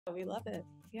We love it.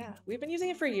 Yeah, we've been using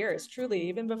it for years, truly,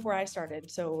 even before I started.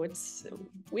 So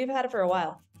we've had it for a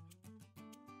while.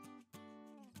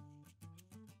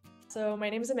 So my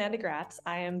name is Amanda Gratz.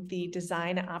 I am the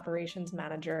Design Operations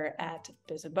Manager at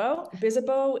Bizzabo.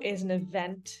 Bizzabo is an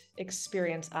event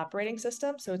experience operating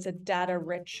system. So it's a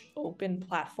data-rich open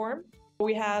platform.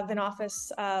 We have an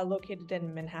office located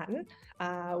in Manhattan.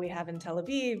 We have in Tel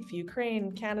Aviv,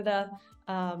 Ukraine, Canada,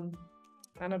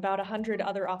 and about 100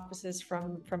 other offices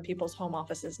from people's home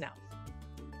offices now.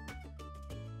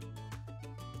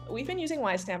 We've been using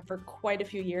WiseStamp for quite a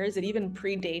few years. It even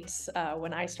predates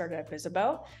when I started at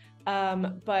Bizzabo.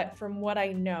 But from what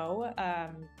I know,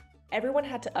 everyone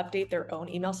had to update their own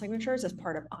email signatures as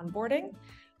part of onboarding,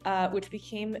 which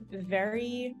became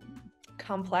very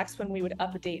complex when we would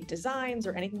update designs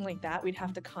or anything like that. We'd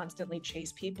have to constantly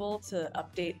chase people to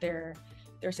update their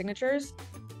signatures.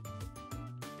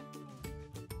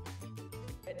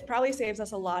 It probably saves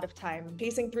us a lot of time.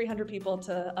 Pacing 300 people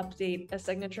to update a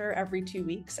signature every 2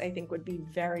 weeks, I think would be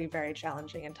very, very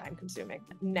challenging and time consuming.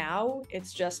 Now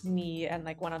it's just me and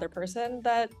like one other person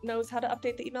that knows how to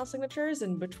update the email signatures.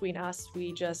 And between us,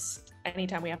 we just,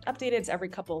 anytime we have to update it, it's every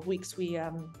couple of weeks we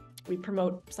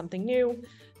promote something new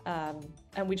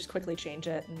and we just quickly change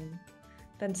it and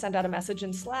then send out a message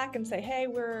in Slack and say, hey,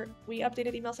 we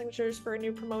updated email signatures for a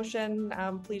new promotion.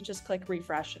 Please just click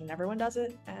refresh, and everyone does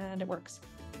it and it works.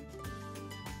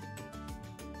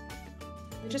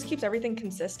 It just keeps everything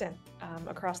consistent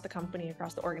across the company,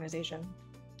 across the organization.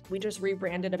 We just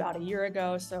rebranded about a year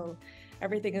ago, so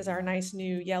everything is our nice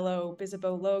new yellow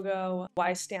Bizzabo logo.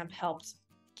 WiseStamp helped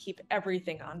keep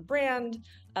everything on brand,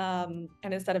 and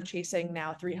instead of chasing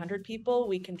now 300 people,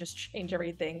 we can just change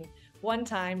everything one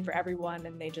time for everyone,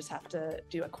 and they just have to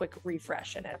do a quick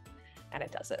refresh in it, and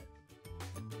it does it.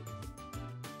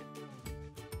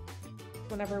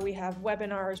 Whenever we have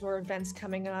webinars or events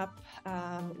coming up,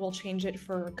 we'll change it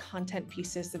for content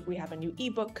pieces. If we have a new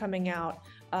ebook coming out,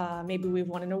 maybe we've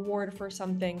won an award for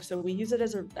something. So we use it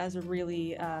as a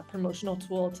really promotional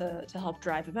tool to help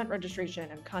drive event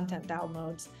registration and content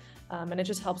downloads. And it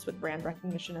just helps with brand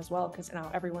recognition as well, because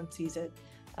now everyone sees it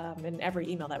in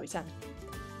every email that we send.